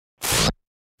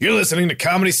You're listening to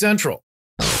Comedy Central.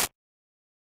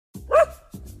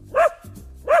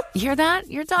 You hear that?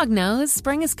 Your dog knows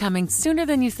spring is coming sooner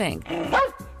than you think.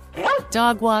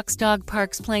 Dog walks, dog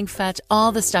parks, playing fetch,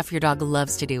 all the stuff your dog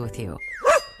loves to do with you.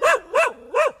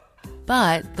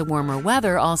 But the warmer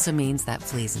weather also means that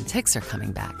fleas and ticks are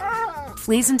coming back.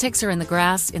 Fleas and ticks are in the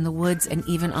grass, in the woods, and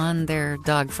even on their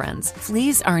dog friends.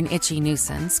 Fleas are an itchy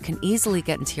nuisance, can easily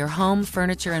get into your home,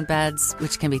 furniture, and beds,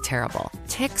 which can be terrible.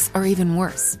 Ticks are even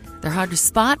worse. They're hard to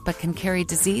spot, but can carry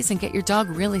disease and get your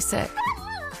dog really sick.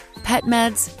 Pet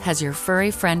Meds has your furry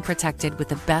friend protected with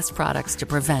the best products to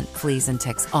prevent fleas and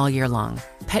ticks all year long.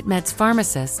 Pet Meds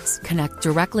pharmacists connect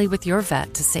directly with your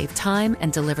vet to save time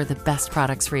and deliver the best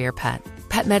products for your pet.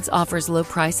 Pet Meds offers low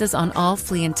prices on all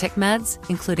flea and tick meds,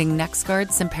 including NexGard,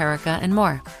 Simparica, and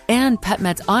more. And Pet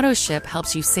Meds Auto Ship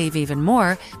helps you save even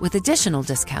more with additional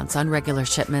discounts on regular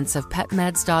shipments of Pet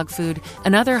Meds dog food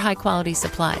and other high-quality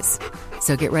supplies.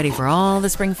 So get ready for all the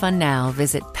spring fun now.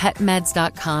 Visit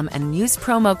petmeds.com and use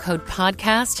promo code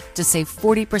PODCAST to save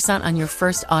 40% on your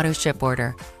first auto ship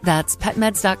order. That's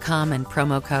petmeds.com and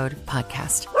promo code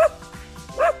PODCAST.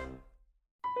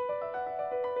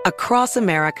 Across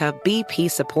America, BP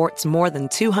supports more than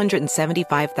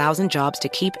 275,000 jobs to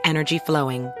keep energy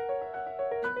flowing.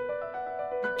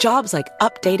 Jobs like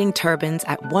updating turbines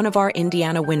at one of our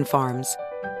Indiana wind farms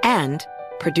and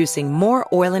producing more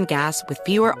oil and gas with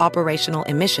fewer operational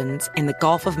emissions in the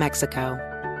Gulf of Mexico.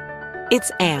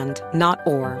 It's and, not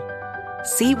or.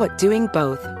 See what doing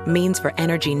both means for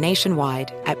energy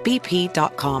nationwide at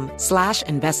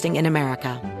bp.com/investing in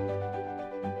America.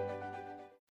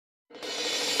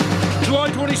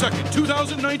 July 22nd,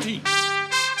 2019.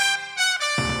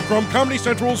 From Comedy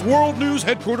Central's World News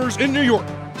headquarters in New York,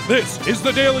 this is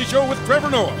The Daily Show with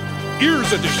Trevor Noah,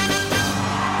 Ears Edition.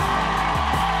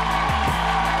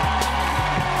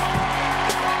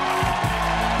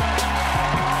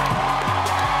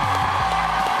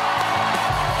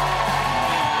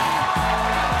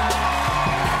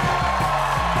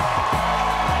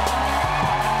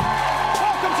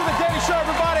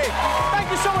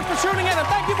 Tuning in and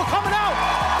thank you for coming out.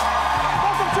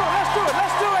 Welcome to it.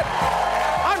 Let's do it.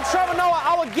 I'm Trevor Noah.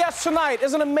 Our guest tonight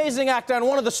is an amazing actor and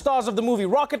one of the stars of the movie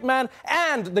Rocket Man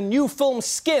and the new film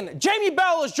Skin. Jamie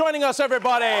Bell is joining us,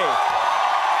 everybody.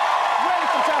 Really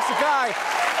fantastic guy.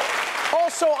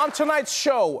 Also on tonight's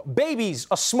show, babies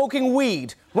are smoking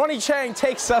weed. Ronny Chieng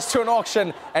takes us to an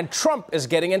auction and Trump is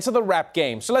getting into the rap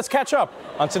game. So let's catch up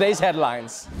on today's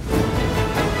headlines.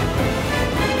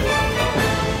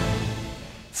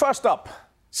 First up,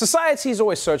 society is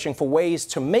always searching for ways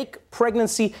to make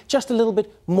pregnancy just a little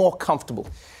bit more comfortable.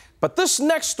 But this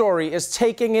next story is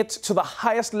taking it to the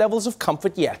highest levels of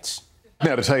comfort yet.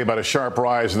 Now to tell you about a sharp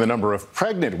rise in the number of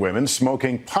pregnant women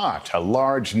smoking pot. A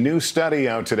large new study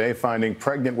out today finding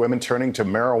pregnant women turning to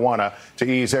marijuana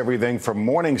to ease everything from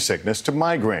morning sickness to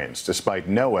migraines, despite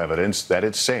no evidence that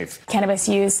it's safe. Cannabis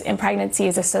use in pregnancy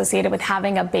is associated with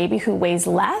having a baby who weighs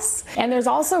less. And there's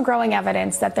also growing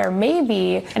evidence that there may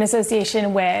be an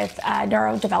association with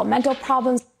neurodevelopmental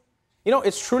problems. You know,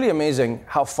 it's truly amazing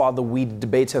how far the weed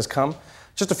debate has come.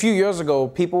 Just a few years ago,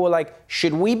 people were like,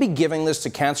 should we be giving this to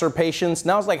cancer patients?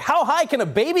 Now it's like, how high can a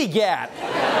baby get?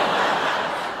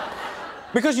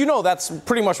 Because you know that's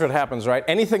pretty much what happens, right?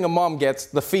 Anything a mom gets,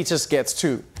 the fetus gets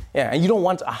too. Yeah, and you don't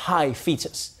want a high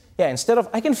fetus. Yeah, instead of,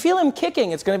 I can feel him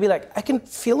kicking, it's gonna be like, I can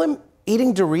feel him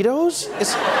eating Doritos?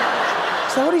 Is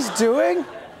that what he's doing?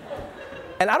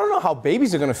 And I don't know how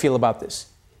babies are gonna feel about this.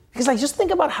 Because like, just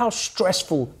think about how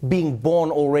stressful being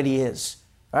born already is.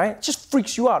 All right? It just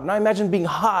freaks you out. Now imagine being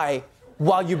high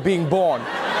while you're being born.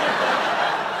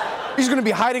 He's gonna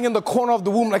be hiding in the corner of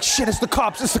the womb like, shit, it's the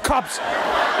cops, it's the cops,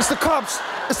 it's the cops,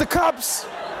 it's the cops.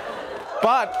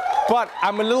 But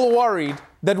I'm a little worried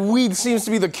that weed seems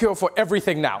to be the cure for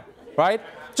everything now, right?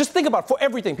 Just think about it, for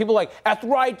everything. People like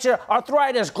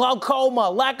arthritis, glaucoma,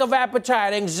 lack of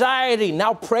appetite, anxiety,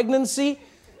 now pregnancy.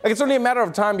 Like it's only a matter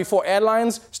of time before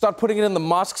airlines start putting it in the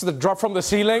mosques that drop from the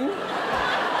ceiling.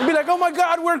 And be like, oh my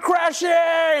God, we're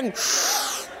crashing!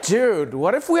 Dude,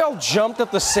 what if we all jumped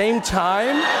at the same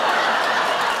time?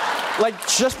 Like,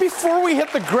 just before we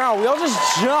hit the ground, we all just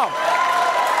jump.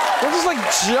 We'll just, like,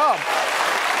 jump.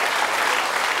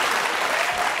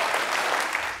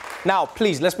 Now,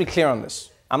 please, let's be clear on this.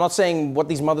 I'm not saying what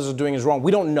these mothers are doing is wrong.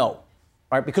 We don't know,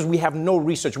 right? Because we have no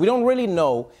research. We don't really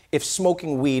know if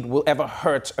smoking weed will ever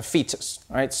hurt a fetus,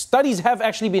 right? Studies have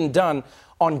actually been done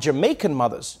on Jamaican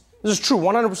mothers. This is true,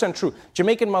 100% true.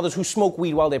 Jamaican mothers who smoke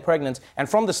weed while they're pregnant, and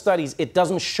from the studies, it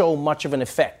doesn't show much of an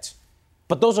effect.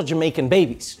 But those are Jamaican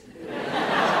babies.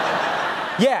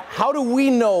 Yeah, how do we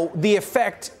know the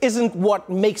effect isn't what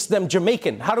makes them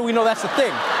Jamaican? How do we know that's the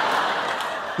thing?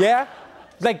 Yeah?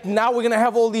 Like, now we're gonna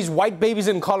have all these white babies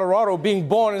in Colorado being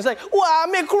born, and it's like, why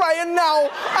am I crying now?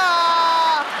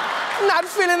 Not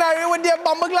feeling right with their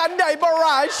bumbaglan diaper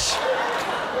rash.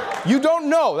 You don't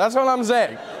know, that's what I'm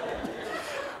saying.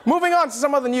 Moving on to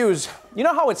some other news. You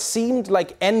know how it seemed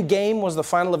like Endgame was the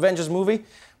final Avengers movie?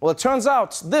 Well, it turns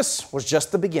out this was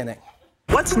just the beginning.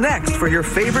 What's next for your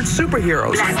favorite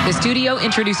superheroes? The studio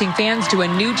introducing fans to a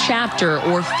new chapter,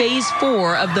 or Phase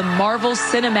 4 of the Marvel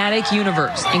Cinematic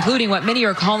Universe, including what many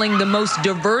are calling the most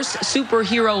diverse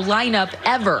superhero lineup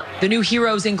ever. The new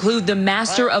heroes include the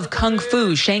master of Kung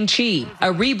Fu, Shang-Chi,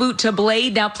 a reboot to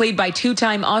Blade, now played by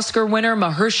two-time Oscar winner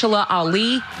Mahershala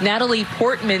Ali. Natalie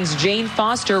Portman's Jane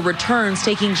Foster returns,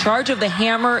 taking charge of the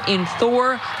hammer in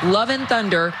Thor, Love and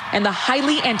Thunder, and the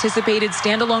highly anticipated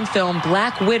standalone film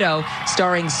Black Widow,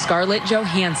 starring Scarlett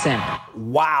Johansson.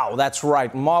 Wow, that's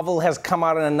right. Marvel has come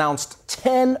out and announced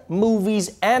 10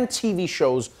 movies and TV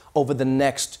shows over the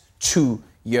next 2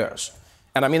 years.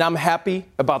 And I mean, I'm happy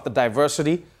about the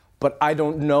diversity, but I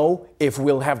don't know if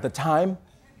we'll have the time.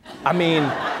 I mean,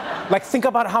 like, think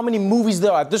about how many movies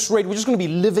there are. At this rate, we're just gonna be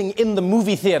living in the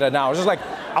movie theater now. It's just like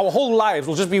our whole lives,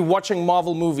 we'll just be watching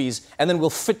Marvel movies, and then we'll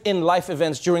fit in life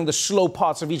events during the slow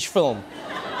parts of each film.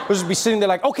 We'll just be sitting there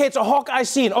like, okay, it's a Hawkeye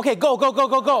scene. Okay, go, go, go,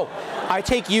 go, go. I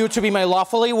take you to be my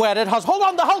lawfully wedded husband. Hold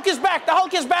on, the Hulk is back, the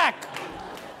Hulk is back.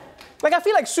 Like, I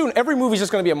feel like soon every movie's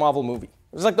just gonna be a Marvel movie.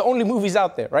 It's like the only movies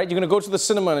out there, right? You're gonna go to the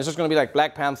cinema and it's just gonna be like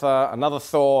Black Panther, another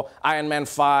Thor, Iron Man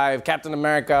 5, Captain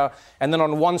America, and then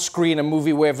on one screen a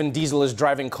movie where Vin Diesel is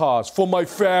driving cars. For my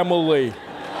family.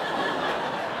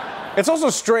 It's also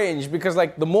strange because,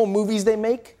 like, the more movies they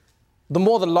make, the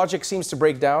more the logic seems to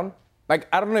break down. Like,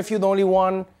 I don't know if you're the only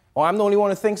one, or I'm the only one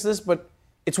who thinks this, but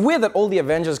it's weird that all the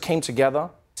Avengers came together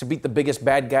to beat the biggest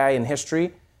bad guy in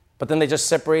history, but then they just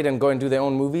separate and go and do their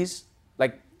own movies.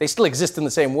 Like, they still exist in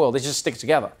the same world, they just stick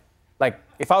together. Like,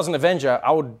 if I was an Avenger,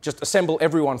 I would just assemble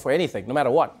everyone for anything, no matter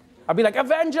what. I'd be like,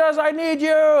 Avengers, I need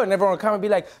you! And everyone would come and be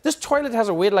like, this toilet has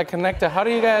a weird, like, connector,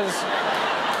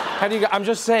 I'm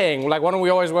just saying, like, why don't we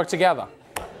always work together?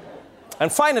 And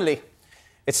finally,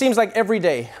 it seems like every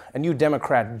day a new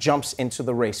Democrat jumps into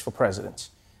the race for president.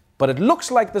 But it looks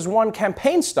like there's one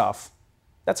campaign staff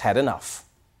that's had enough.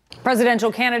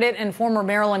 Presidential candidate and former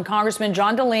Maryland Congressman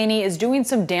John Delaney is doing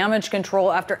some damage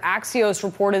control after Axios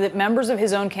reported that members of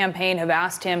his own campaign have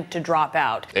asked him to drop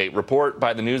out. A report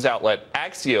by the news outlet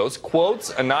Axios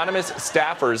quotes anonymous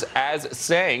staffers as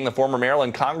saying the former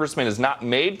Maryland congressman is not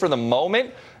made for the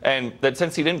moment, and that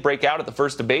since he didn't break out at the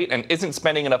first debate and isn't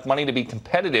spending enough money to be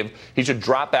competitive, he should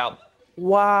drop out.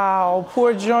 Wow,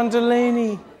 poor John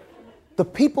Delaney. The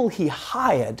people he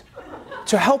hired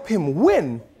to help him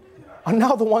win are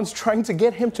now the ones trying to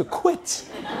get him to quit.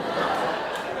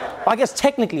 I guess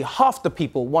technically half the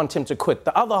people want him to quit.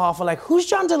 The other half are like, who's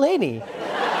John Delaney?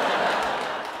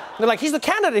 They're like, he's the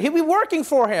candidate, he'll be working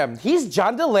for him. He's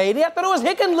John Delaney? I thought it was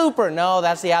Hickenlooper. No,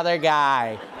 that's the other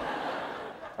guy.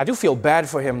 I do feel bad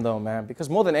for him though, man, because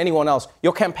more than anyone else,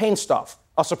 your campaign staff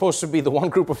are supposed to be the one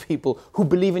group of people who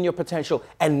believe in your potential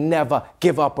and never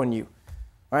give up on you,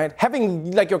 right?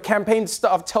 Having like your campaign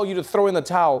staff tell you to throw in the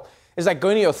towel is like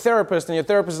going to your therapist and your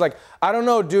therapist is like, I don't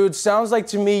know, dude, sounds like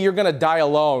to me you're gonna die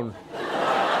alone.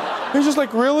 He's just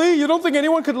like, really? You don't think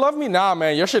anyone could love me? Nah,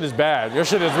 man, your shit is bad. Your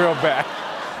shit is real bad.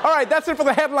 All right, that's it for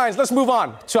the headlines. Let's move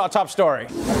on to our top story.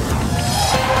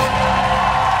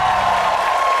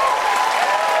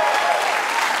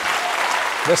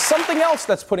 There's something else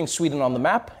that's putting Sweden on the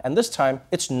map, and this time,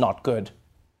 it's not good.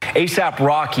 A$AP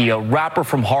Rocky, a rapper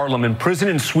from Harlem, in prison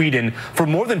in Sweden for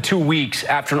more than 2 weeks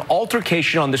after an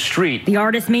altercation on the street. The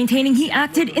artist maintaining he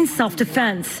acted in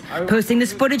self-defense, posting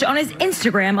this footage on his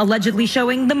Instagram, allegedly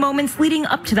showing the moments leading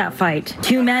up to that fight.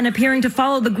 Two men appearing to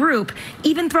follow the group,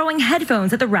 even throwing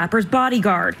headphones at the rapper's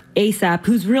bodyguard. A$AP,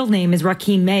 whose real name is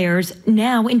Rakim Meyers,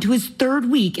 now into his 3rd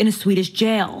week in a Swedish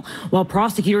jail, while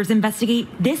prosecutors investigate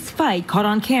this fight caught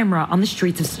on camera on the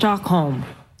streets of Stockholm.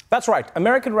 That's right.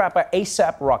 American rapper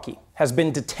A$AP Rocky has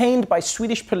been detained by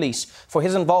Swedish police for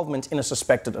his involvement in a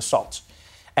suspected assault.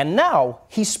 And now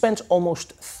he's spent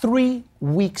almost 3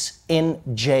 weeks in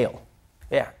jail.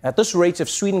 Yeah, at this rate, if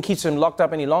Sweden keeps him locked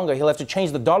up any longer, he'll have to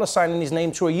change the $sign in his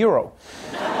name to a euro.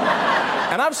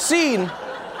 And I've seen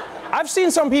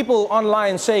some people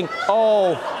online saying,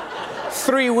 oh,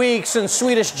 3 weeks in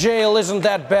Swedish jail isn't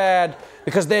that bad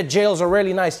because their jails are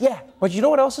really nice. Yeah, but you know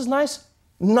what else is nice?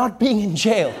 Not being in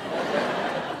jail.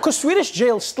 Because Swedish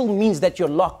jail still means that you're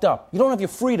locked up. You don't have your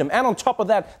freedom. And on top of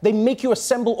that, they make you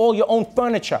assemble all your own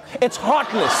furniture. It's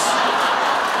heartless.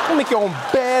 You make your own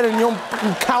bed and your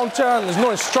own counter, and there's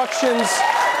no instructions.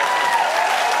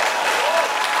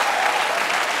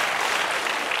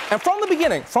 And from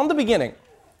the beginning,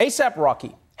 A$AP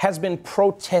Rocky has been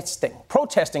protesting,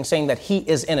 saying that he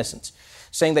is innocent,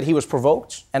 saying that he was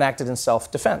provoked and acted in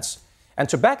self-defense. And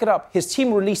to back it up, his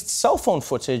team released cell phone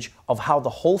footage of how the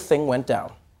whole thing went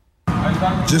down.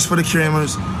 Just for the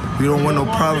cameras, we don't want no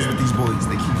problems with these boys.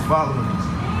 They keep following us.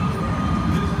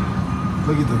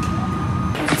 Look at them.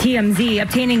 TMZ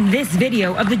obtaining this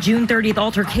video of the June 30th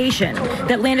altercation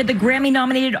that landed the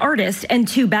Grammy-nominated artist and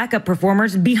 2 backup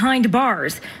performers behind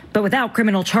bars, but without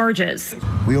criminal charges.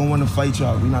 We don't want to fight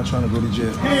y'all. We're not trying to go to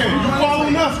jail. Here, you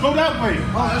following us. Go that way.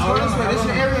 Oh, let's go this way. This is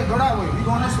your area. Go that way. We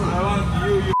going this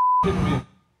way.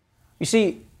 You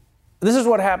see, this is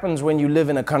what happens when you live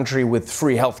in a country with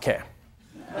free healthcare.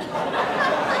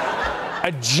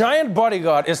 A giant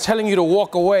bodyguard is telling you to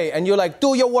walk away, and you're like,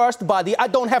 do your worst, buddy. I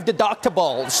don't have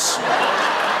deductibles.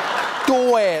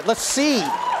 Do it. Let's see.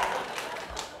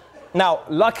 Now,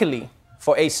 luckily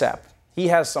for A$AP, he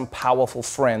has some powerful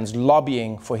friends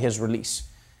lobbying for his release.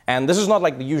 And this is not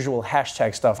like the usual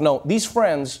hashtag stuff. No, these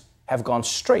friends have gone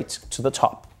straight to the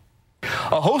top.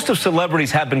 A host of celebrities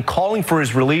have been calling for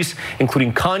his release,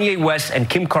 including Kanye West and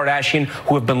Kim Kardashian,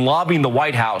 who have been lobbying the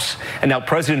White House. And now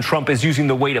President Trump is using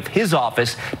the weight of his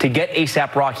office to get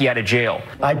A$AP Rocky out of jail.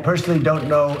 I personally don't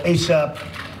know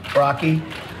A$AP Rocky,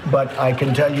 but I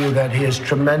can tell you that he has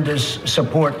tremendous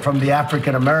support from the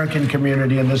African-American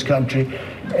community in this country.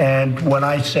 And when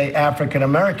I say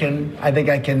African-American, I think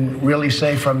I can really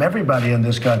say from everybody in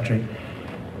this country,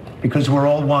 because we're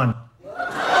all one.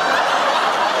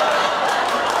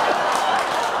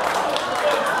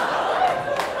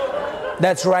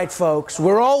 That's right, folks.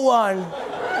 We're all one.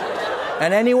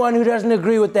 And anyone who doesn't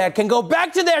agree with that can go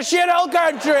back to their shithole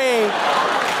country.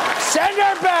 Send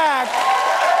her back.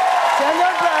 Send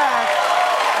her back.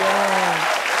 Yeah.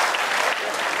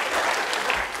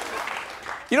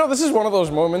 You know, this is one of those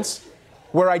moments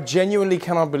where I genuinely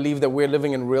cannot believe that we're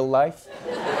living in real life.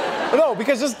 No,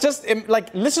 because just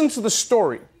listen to the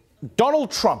story. Donald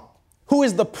Trump, who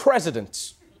is the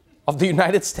president of the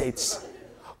United States,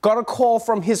 got a call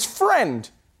from his friend,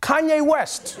 Kanye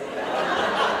West,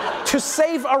 to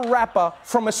save a rapper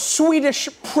from a Swedish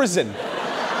prison.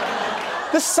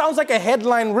 This sounds like a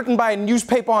headline written by a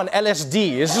newspaper on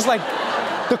LSD. It's just like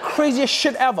the craziest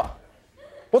shit ever.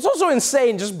 What's also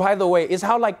insane, just by the way, is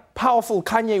how powerful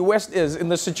Kanye West is in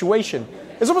this situation.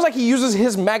 It's almost like he uses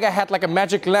his MAGA hat like a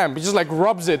magic lamp. He just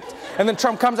rubs it, and then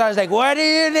Trump comes out and is like, what do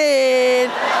you need?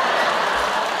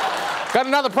 Got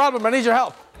another problem, I need your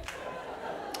help.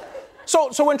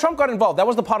 So when Trump got involved, that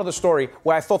was the part of the story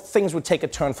where I thought things would take a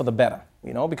turn for the better,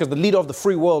 because the leader of the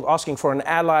free world asking for an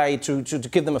ally to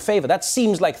give them a favor, that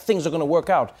seems like things are going to work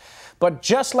out. But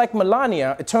just like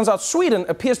Melania, it turns out Sweden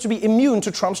appears to be immune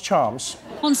to Trump's charms.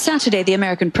 On Saturday, the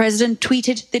American president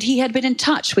tweeted that he had been in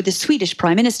touch with the Swedish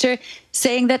prime minister,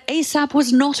 saying that A$AP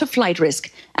was not a flight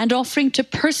risk and offering to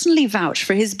personally vouch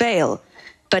for his bail.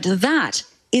 But that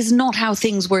is not how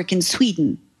things work in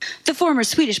Sweden. The former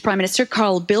Swedish Prime Minister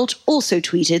Carl Bildt also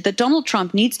tweeted that Donald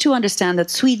Trump needs to understand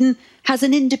that Sweden has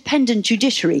an independent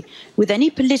judiciary, with any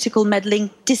political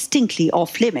meddling distinctly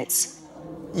off limits.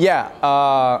 Yeah,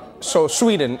 so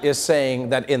Sweden is saying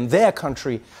that in their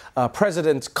country,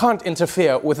 presidents can't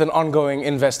interfere with an ongoing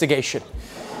investigation.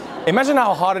 Imagine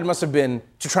how hard it must have been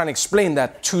to try and explain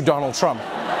that to Donald Trump.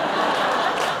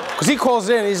 Because he calls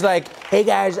in, he's like, hey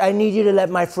guys, I need you to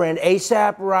let my friend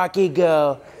A$AP Rocky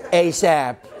go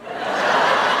ASAP.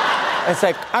 It's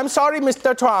like, I'm sorry,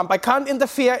 Mr. Trump, I can't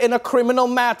interfere in a criminal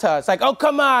matter. It's like, oh,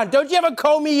 come on, don't you have a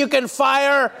comey you can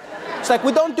fire? It's like,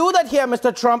 we don't do that here,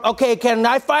 Mr. Trump. Okay, can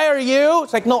I fire you?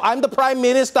 It's like, no, I'm the prime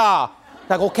minister. It's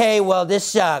like, okay, well, this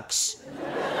sucks.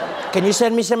 Can you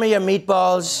send me some of your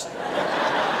meatballs?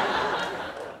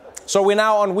 So we're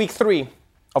now on week 3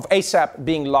 of A$AP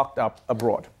being locked up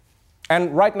abroad.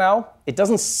 And right now, it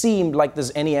doesn't seem like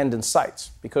there's any end in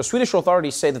sight, because Swedish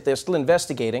authorities say that they're still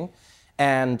investigating,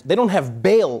 and they don't have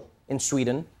bail in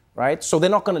Sweden, right? So they're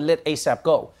not going to let A$AP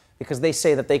go, because they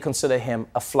say that they consider him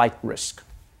a flight risk,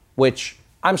 which,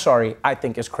 I'm sorry, I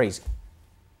think is crazy.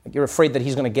 Like, you're afraid that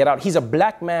he's going to get out. He's a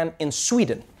black man in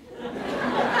Sweden.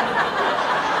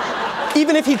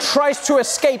 Even if he tries to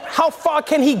escape, how far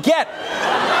can he get?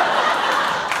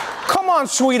 Come on,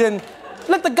 Sweden.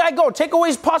 Let the guy go. Take away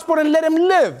his passport and let him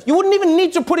live. You wouldn't even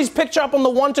need to put his picture up on the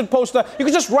wanted poster. You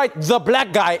could just write the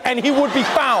black guy and he would be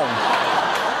found.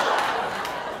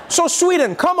 So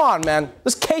Sweden, come on, man.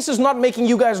 This case is not making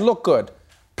you guys look good.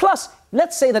 Plus,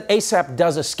 let's say that A$AP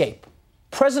does escape.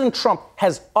 President Trump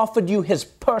has offered you his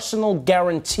personal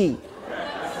guarantee.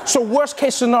 So worst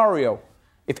case scenario,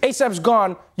 if ASAP's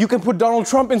gone, you can put Donald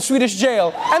Trump in Swedish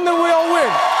jail, and then we all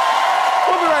win.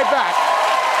 We'll be right back.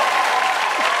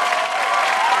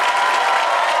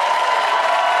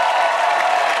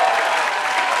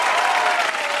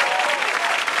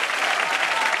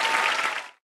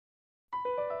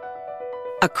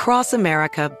 Across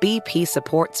America, BP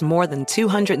supports more than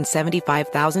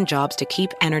 275,000 jobs to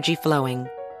keep energy flowing.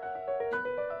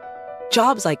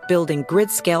 Jobs like building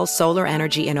grid-scale solar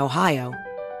energy in Ohio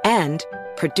and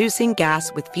producing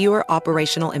gas with fewer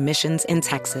operational emissions in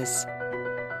Texas.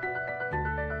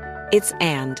 It's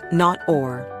and, not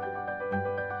or.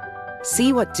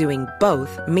 See what doing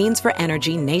both means for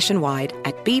energy nationwide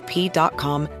at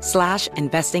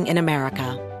bp.com/investing in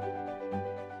America.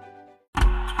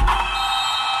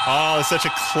 Oh, it's such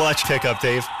a clutch pickup,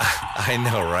 Dave. I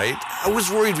know, right? I was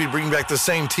worried we'd bring back the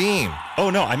same team. Oh,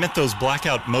 no, I meant those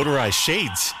blackout motorized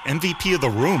shades. MVP of the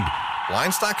room.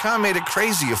 Blinds.com made it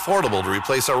crazy affordable to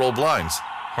replace our old blinds.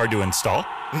 Hard to install?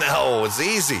 No, it's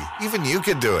easy. Even you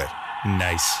could do it.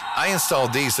 Nice. I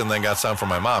installed these and then got some for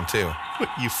my mom, too. What,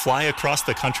 you fly across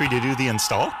the country to do the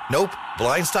install? Nope.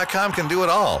 Blinds.com can do it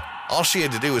all. All she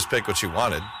had to do was pick what she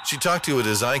wanted. She talked to a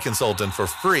design consultant for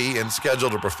free and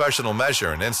scheduled a professional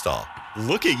measure and install.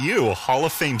 Look at you, Hall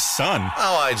of Fame son.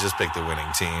 Oh, I just picked the winning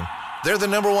team. They're the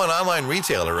 #1 online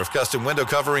retailer of custom window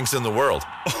coverings in the world.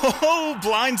 Oh,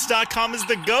 Blinds.com is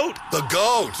the GOAT. The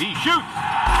GOAT. He shoots.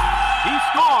 He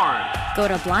scored. Go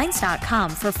to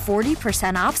Blinds.com for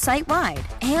 40% off site-wide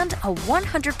and a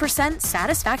 100%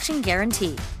 satisfaction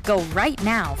guarantee. Go right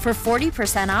now for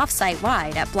 40% off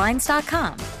site-wide at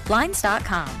Blinds.com.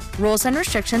 Blinds.com. Rules and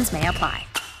restrictions may apply.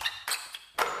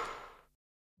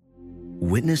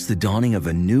 Witness the dawning of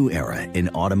a new era in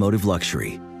automotive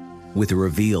luxury with a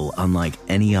reveal unlike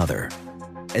any other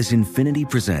as Infiniti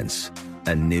presents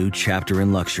a new chapter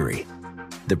in luxury,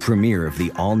 the premiere of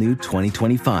the all-new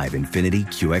 2025 Infiniti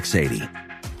QX80.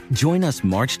 Join us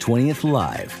March 20th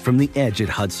live from the Edge at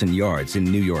Hudson Yards in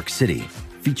New York City,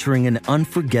 featuring an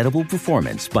unforgettable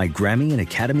performance by Grammy and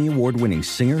Academy Award-winning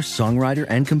singer, songwriter,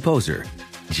 and composer,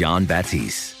 Jon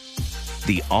Batiste.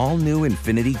 The all-new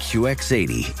Infiniti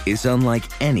QX80 is unlike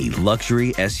any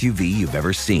luxury SUV you've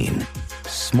ever seen.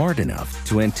 Smart enough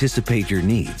to anticipate your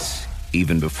needs,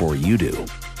 even before you do.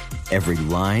 Every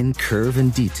line, curve,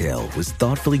 and detail was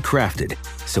thoughtfully crafted,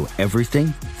 so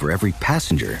everything for every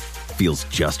passenger feels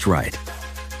just right.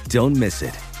 Don't miss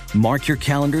it. Mark your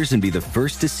calendars and be the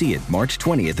first to see it March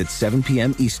 20th at 7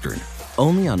 p.m. Eastern,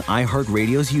 only on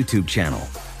iHeartRadio's YouTube channel.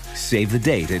 Save the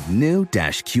date at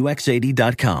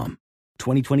new-QX80.com.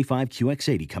 2025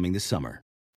 QX80 coming this summer.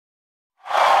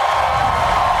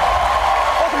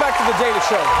 Welcome back to The Daily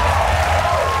Show.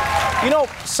 You know,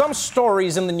 some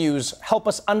stories in the news help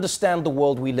us understand the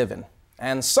world we live in.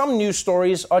 And some news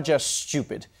stories are just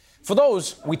stupid. For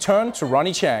those, we turn to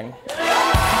Ronny Chieng.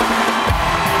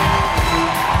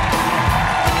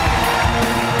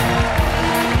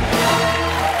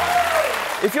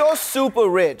 If you're super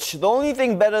rich, the only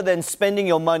thing better than spending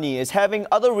your money is having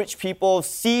other rich people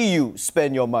see you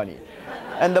spend your money.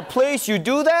 And the place you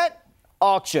do that?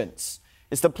 Auctions.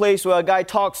 It's the place where a guy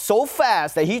talks so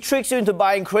fast that he tricks you into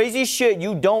buying crazy shit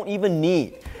you don't even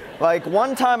need. Like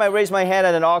one time I raised my hand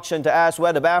at an auction to ask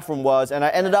where the bathroom was, and I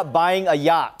ended up buying a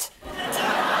yacht.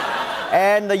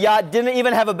 And the yacht didn't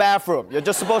even have a bathroom. You're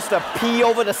just supposed to pee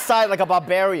over the side like a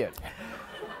barbarian.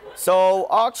 So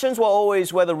auctions were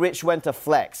always where the rich went to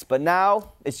flex, but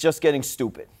now it's just getting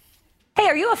stupid. Hey,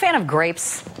 are you a fan of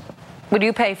grapes? Would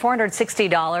you pay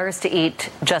 $460 to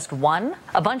eat just one?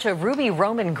 A bunch of Ruby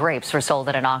Roman grapes were sold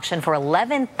at an auction for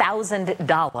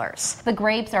 $11,000. The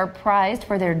grapes are prized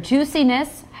for their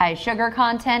juiciness, high sugar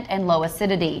content, and low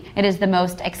acidity. It is the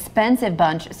most expensive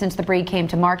bunch since the breed came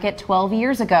to market 12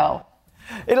 years ago.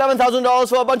 $11,000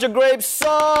 for a bunch of grapes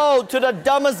sold to the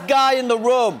dumbest guy in the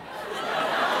room.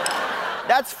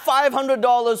 That's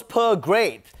 $500 per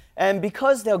grape. And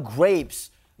because they're grapes,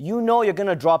 you know you're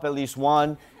gonna drop at least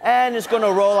one, and it's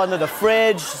gonna roll under the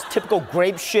fridge, it's typical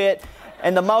grape shit,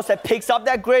 and the mouse that picks up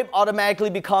that grape automatically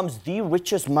becomes the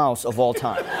richest mouse of all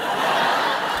time.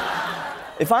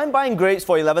 If I'm buying grapes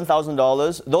for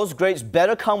 $11,000, those grapes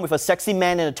better come with a sexy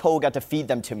man in a toga to feed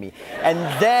them to me, and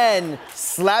then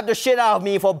slap the shit out of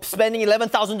me for spending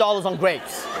 $11,000 on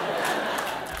grapes.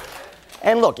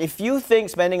 And look, if you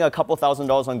think spending a couple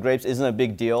 $1,000s on grapes isn't a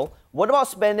big deal, what about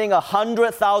spending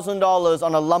 $100,000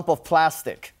 on a lump of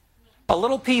plastic? A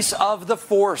little piece of the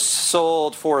Force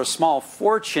sold for a small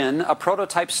fortune. A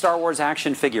prototype Star Wars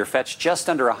action figure fetched just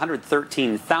under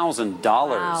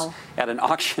 $113,000 at an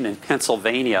auction in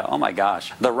Pennsylvania. Oh my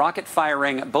gosh. The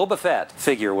rocket-firing Boba Fett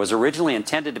figure was originally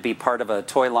intended to be part of a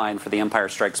toy line for The Empire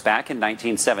Strikes Back in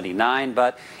 1979,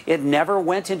 but it never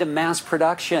went into mass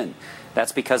production.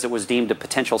 That's because it was deemed a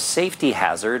potential safety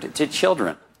hazard to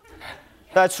children.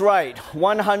 That's right,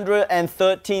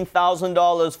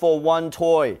 $113,000 for one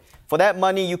toy. For that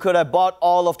money, you could have bought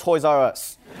all of Toys R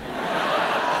Us.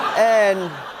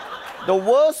 And the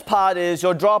worst part is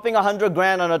you're dropping $100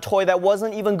 grand on a toy that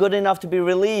wasn't even good enough to be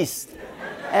released.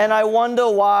 And I wonder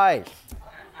why.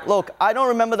 Look, I don't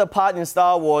remember the part in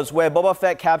Star Wars where Boba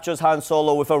Fett captures Han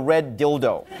Solo with a red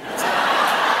dildo.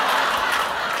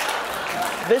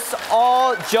 This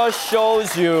all just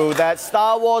shows you that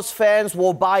Star Wars fans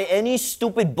will buy any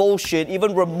stupid bullshit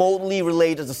even remotely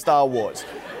related to Star Wars.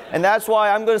 And that's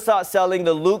why I'm going to start selling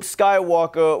the Luke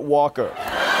Skywalker walker.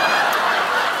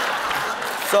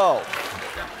 So,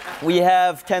 we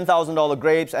have $10,000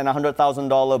 grapes and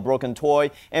 $100,000 broken toy.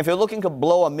 And if you're looking to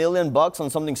blow $1 million on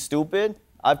something stupid,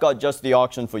 I've got just the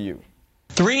auction for you.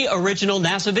 3 original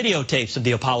NASA videotapes of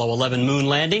the Apollo 11 moon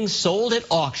landing sold at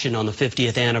auction on the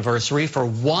 50th anniversary for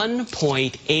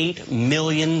 $1.8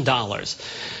 million.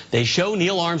 They show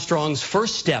Neil Armstrong's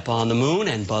first step on the moon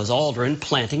and Buzz Aldrin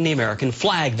planting the American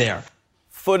flag there.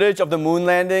 Footage of the moon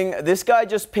landing. This guy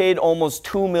just paid almost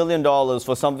 $2 million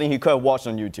for something he could have watched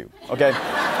on YouTube, okay?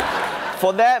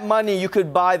 For that money, you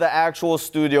could buy the actual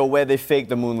studio where they faked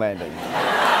the moon landing.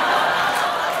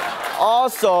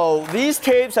 Also, these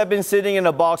tapes have been sitting in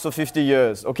a box for 50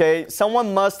 years, okay?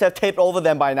 Someone must have taped over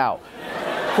them by now.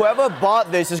 Whoever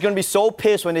bought this is going to be so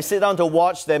pissed when they sit down to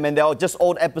watch them and they're just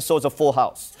old episodes of Full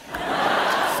House.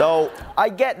 So, I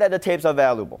get that the tapes are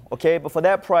valuable, okay? But for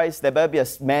that price, there better be a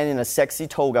man in a sexy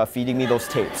toga feeding me those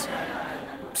tapes.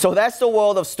 So that's the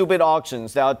world of stupid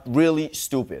auctions that are really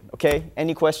stupid, okay?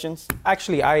 Any questions?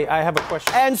 Actually, I have a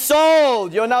question. And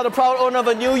sold! You're now the proud owner of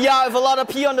a new yacht with a lot of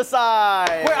pee on the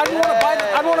side. Wait, I don't want to buy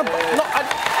that. I don't want to. No,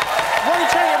 Ronny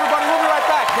Chieng, everybody, we'll be right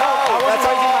back. No, that's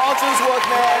how auctions work,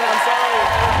 man. I'm sorry.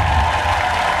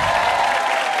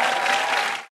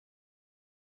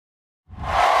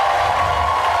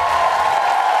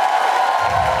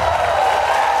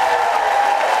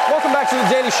 Welcome back to The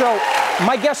Daily Show.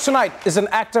 My guest tonight is an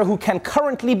actor who can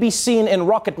currently be seen in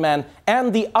Rocketman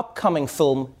and the upcoming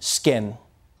film Skin.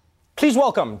 Please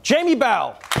welcome Jamie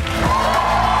Bell.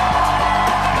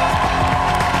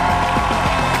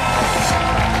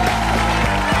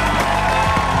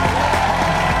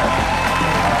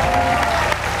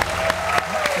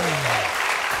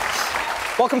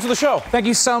 Welcome to the show. Thank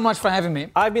you so much for having me.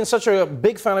 I've been such a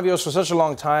big fan of yours for such a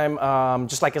long time,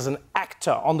 just like as an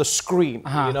actor on the screen,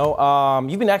 you know.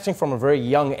 You've been acting from a very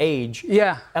young age.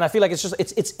 Yeah. And I feel like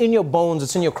it's in your bones,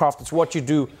 it's in your craft, it's what you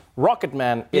do.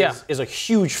 Rocketman is a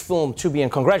huge film to be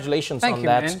in. Congratulations on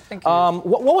that. Thank you, man.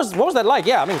 What was that like?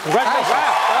 Yeah, I mean, congratulations.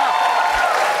 Wow.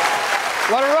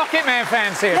 A lot of Rocketman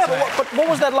fans here. Yeah, but what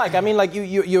was that like? I mean, like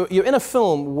you're in a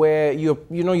film where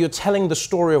you're telling the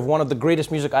story of one of the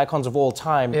greatest music icons of all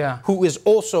time, who is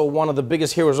also one of the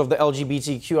biggest heroes of the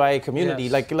LGBTQIA community.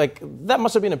 Yes. Like that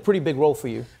must have been a pretty big role for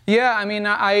you. Yeah, I mean,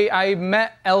 I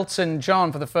met Elton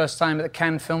John for the first time at the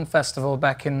Cannes Film Festival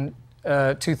back in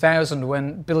 2000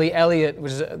 when Billy Elliot,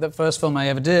 which is the first film I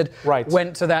ever did,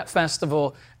 went to that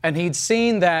festival, and he'd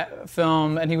seen that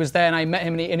film and he was there, and I met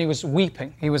him and he was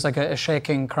weeping. He was like a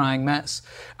shaking, crying mess.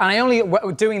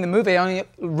 And doing the movie, I only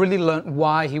really learned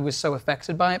why he was so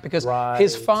affected by it, because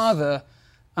his father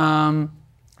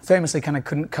famously kind of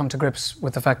couldn't come to grips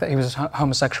with the fact that he was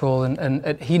homosexual,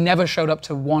 and he never showed up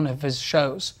to one of his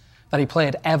shows that he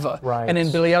played ever. And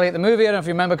in Billy Elliot, the movie, I don't know if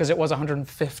you remember, because it was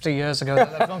 150 years ago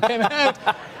that film came out,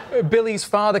 Billy's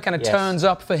father kind of turns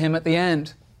up for him at the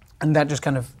end, and that just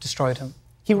kind of destroyed him.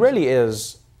 He really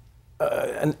is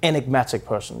an enigmatic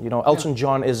person. You know, Elton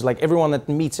John is like, everyone that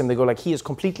meets him, they go like, he is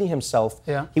completely himself.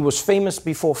 Yeah. He was famous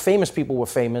before famous people were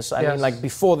famous. I mean, like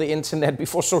before the internet,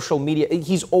 before social media,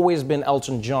 he's always been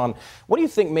Elton John. What do you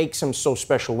think makes him so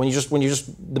special when you're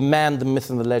just the man, the myth,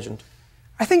 and the legend?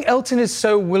 I think Elton is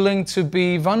so willing to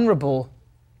be vulnerable.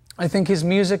 I think his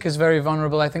music is very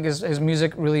vulnerable. I think his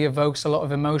music really evokes a lot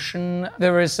of emotion.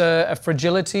 There is a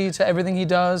fragility to everything he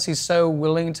does. He's so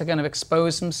willing to kind of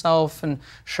expose himself and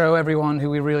show everyone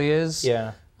who he really is.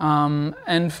 Yeah.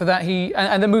 And for that,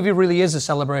 and the movie really is a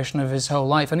celebration of his whole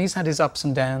life. And he's had his ups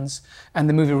and downs, and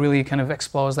the movie really kind of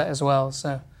explores that as well.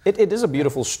 So It is a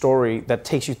beautiful story that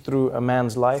takes you through a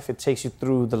man's life. It takes you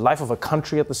through the life of a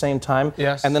country at the same time.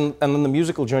 Yes. And then the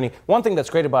musical journey. One thing that's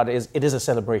great about it is a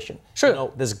celebration. Sure. You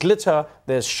know, there's glitter,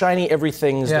 there's shiny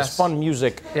everythings, there's fun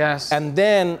music. Yes. And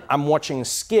then I'm watching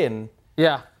Skin.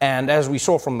 Yeah. And as we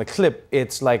saw from the clip,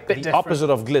 it's like the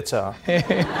opposite of glitter.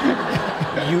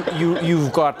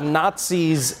 You've got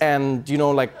Nazis and, you know,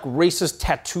 like racist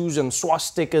tattoos and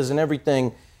swastikas and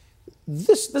everything.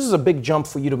 This is a big jump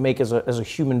for you to make as a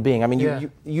human being. I mean,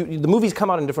 the movies come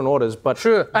out in different orders, but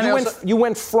sure. You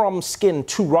went from Skin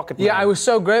to Rocket Man. Yeah, I was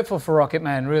so grateful for Rocket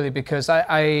Man, really, because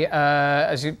I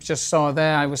as you just saw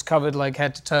there, I was covered like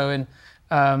head to toe in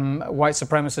white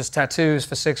supremacist tattoos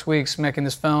for 6 weeks making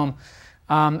this film.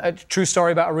 A true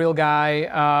story about a real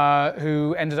guy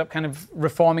who ended up kind of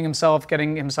reforming himself,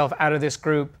 getting himself out of this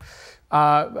group.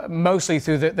 Mostly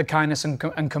through the kindness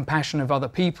and compassion of other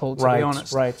people, to be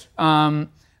honest. Right.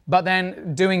 But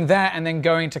then doing that and then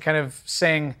going to kind of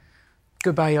sing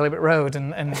Goodbye Yellow Brick Road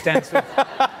and dance with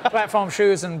platform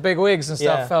shoes and big wigs and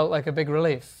stuff felt like a big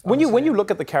relief. When you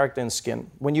look at the character in Skin,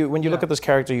 when you look at this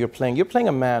character you're playing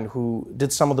a man who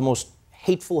did some of the most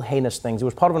hateful, heinous things. He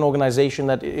was part of an organization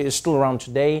that is still around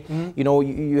today. Mm-hmm. You know,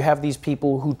 you have these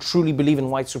people who truly believe in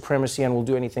white supremacy and will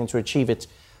do anything to achieve it.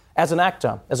 As an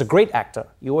actor, as a great actor,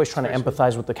 you're always trying to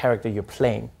empathize with the character you're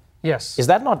playing. Yes. Is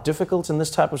that not difficult in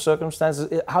this type of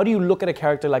circumstances? How do you look at a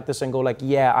character like this and go like,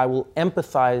 yeah, I will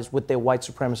empathize with their white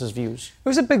supremacist views? It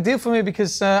was a big deal for me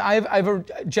because I've a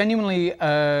genuinely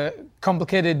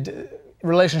complicated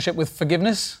relationship with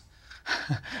forgiveness.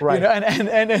 Right. You know,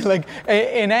 and like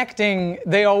in acting,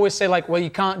 they always say like, well,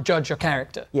 you can't judge your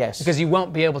character. Yes. Because you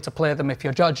won't be able to play them if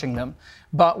you're judging them.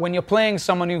 But when you're playing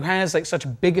someone who has like such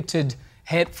bigoted,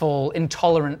 hateful,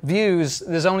 intolerant views,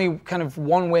 there's only kind of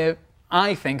one way,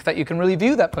 I think, that you can really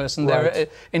view that person. Right. They're an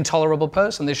intolerable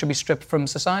person. They should be stripped from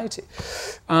society.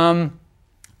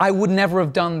 I would never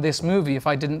have done this movie if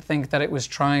I didn't think that it was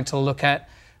trying to look at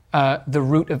the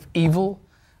root of evil,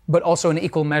 but also in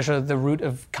equal measure the root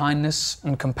of kindness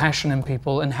and compassion in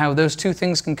people, and how those two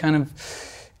things can kind of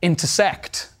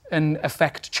intersect and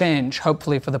affect change,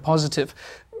 hopefully for the positive.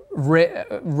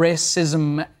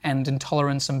 Racism and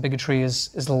intolerance and bigotry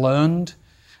is learned.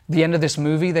 The end of this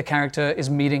movie, the character is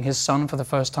meeting his son for the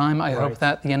first time. I hope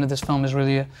that the end of this film is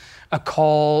really a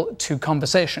call to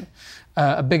conversation,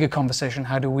 a bigger conversation.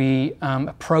 How do we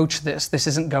approach this? This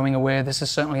isn't going away. This is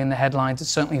certainly in the headlines.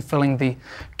 It's certainly filling the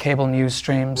cable news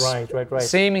streams. Right.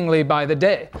 Seemingly by the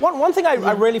day. One thing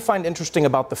I really find interesting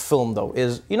about the film, though,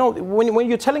 is, you know, when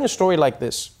you're telling a story like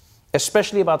this,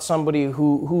 especially about somebody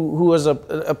who was a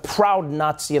proud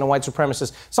Nazi and a white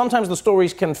supremacist, sometimes the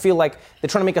stories can feel like they're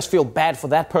trying to make us feel bad for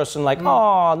that person, like,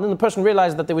 oh, and then the person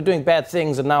realized that they were doing bad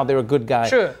things and now they're a good guy.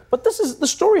 Sure. But the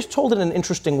story is told in an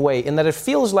interesting way, in that it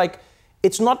feels like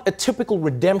it's not a typical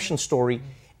redemption story.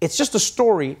 It's just a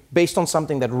story based on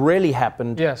something that really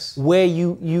happened. Yes. Where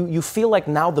you feel like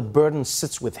now the burden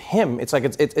sits with him. It's like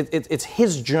it's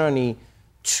his journey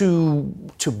to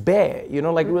bear, you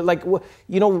know,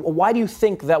 you know, why do you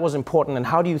think that was important, and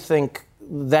how do you think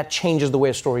that changes the way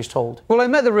a story is told? Well, I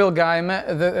met the real guy. I met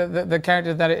the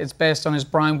character that it's based on is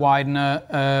Brian Widener,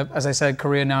 as I said,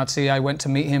 career Nazi. I went to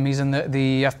meet him. He's in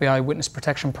the FBI Witness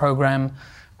Protection Program.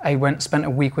 I spent a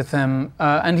week with him,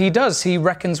 and he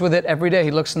reckons with it every day. He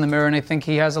looks in the mirror, and I think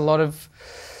he has a lot of,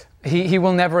 he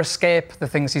will never escape the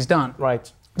things he's done.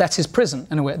 Right. That's his prison,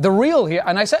 in a way. The real here,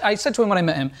 and I said to him when I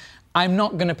met him, I'm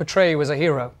not going to portray you as a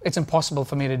hero. It's impossible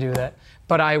for me to do that.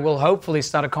 But I will hopefully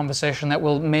start a conversation that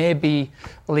will maybe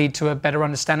lead to a better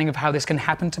understanding of how this can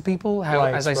happen to people, how,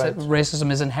 as I said,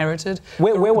 racism is inherited.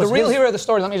 Where was the real hero of the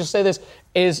story, let me just say this,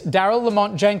 is Darryl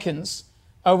Lamont Jenkins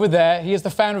over there. He is the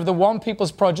founder of the One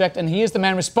People's Project, and he is the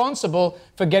man responsible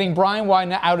for getting Brian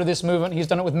Widener out of this movement. He's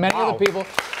done it with many other people.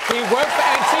 He works for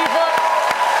Antifa.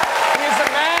 He is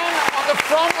the man on the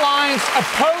front lines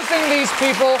opposing these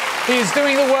people. He's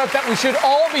doing the work that we should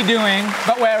all be doing,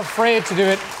 but we're afraid to do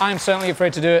it. I'm certainly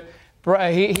afraid to do it.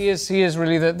 He is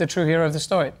really the true hero of the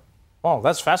story. Oh,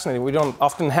 that's fascinating. We don't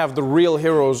often have the real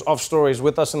heroes of stories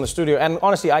with us in the studio. And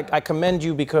honestly, I commend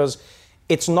you, because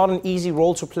it's not an easy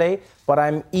role to play, but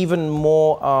I'm even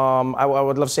more, I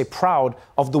would love to say, proud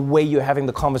of the way you're having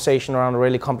the conversation around a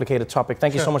really complicated topic.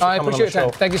 Thank you so much for coming on the show.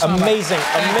 Thank you so much. Amazing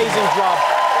job.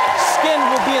 Skin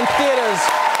will be in theaters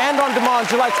and on demand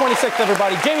July 26th,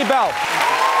 everybody. Jamie Bell.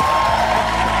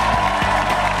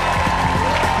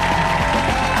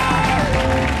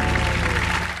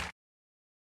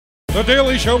 The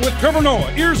Daily Show with Trevor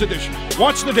Noah, Ears Edition.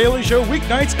 Watch The Daily Show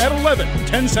weeknights at 11,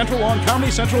 10 Central on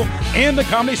Comedy Central and the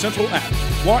Comedy Central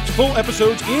app. Watch full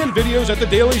episodes and videos at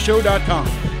thedailyshow.com.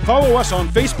 Follow us on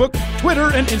Facebook,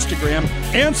 Twitter, and Instagram,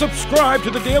 and subscribe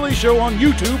to The Daily Show on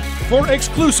YouTube for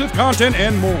exclusive content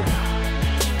and more.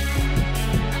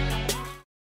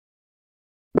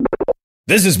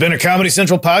 This has been a Comedy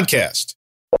Central podcast.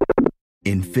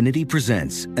 Infiniti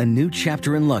presents a new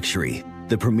chapter in luxury,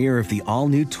 the premiere of the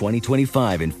all-new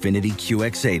 2025 Infiniti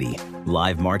QX80,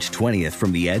 live March 20th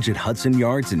from the Edge at Hudson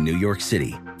Yards in New York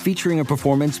City, featuring a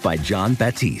performance by John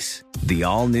Batiste. The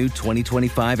all-new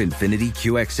 2025 Infiniti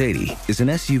QX80 is an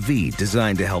SUV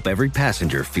designed to help every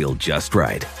passenger feel just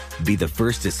right. Be the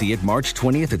first to see it March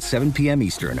 20th at 7 p.m.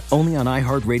 Eastern, only on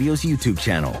iHeartRadio's YouTube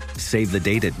channel. Save the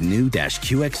date at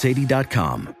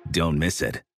new-QX80.com. Don't miss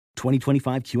it.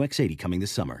 2025 QX80 coming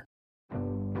this summer.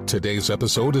 Today's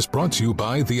episode is brought to you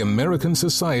by the American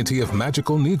Society of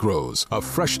Magical Negroes, a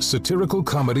fresh satirical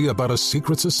comedy about a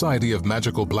secret society of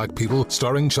magical black people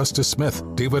starring Justice Smith,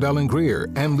 David Allen Greer,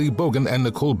 Ann Lee Bogan, and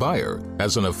Nicole Byer.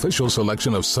 As an official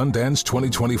selection of Sundance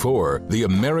 2024, the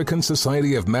American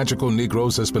Society of Magical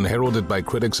Negroes has been heralded by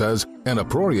critics as an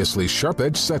uproariously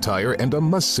sharp-edged satire and a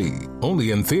must-see.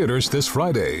 Only in theaters this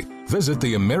Friday. Visit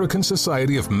the American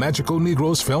Society of Magical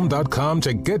Negroes film.com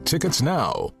to get tickets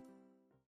now.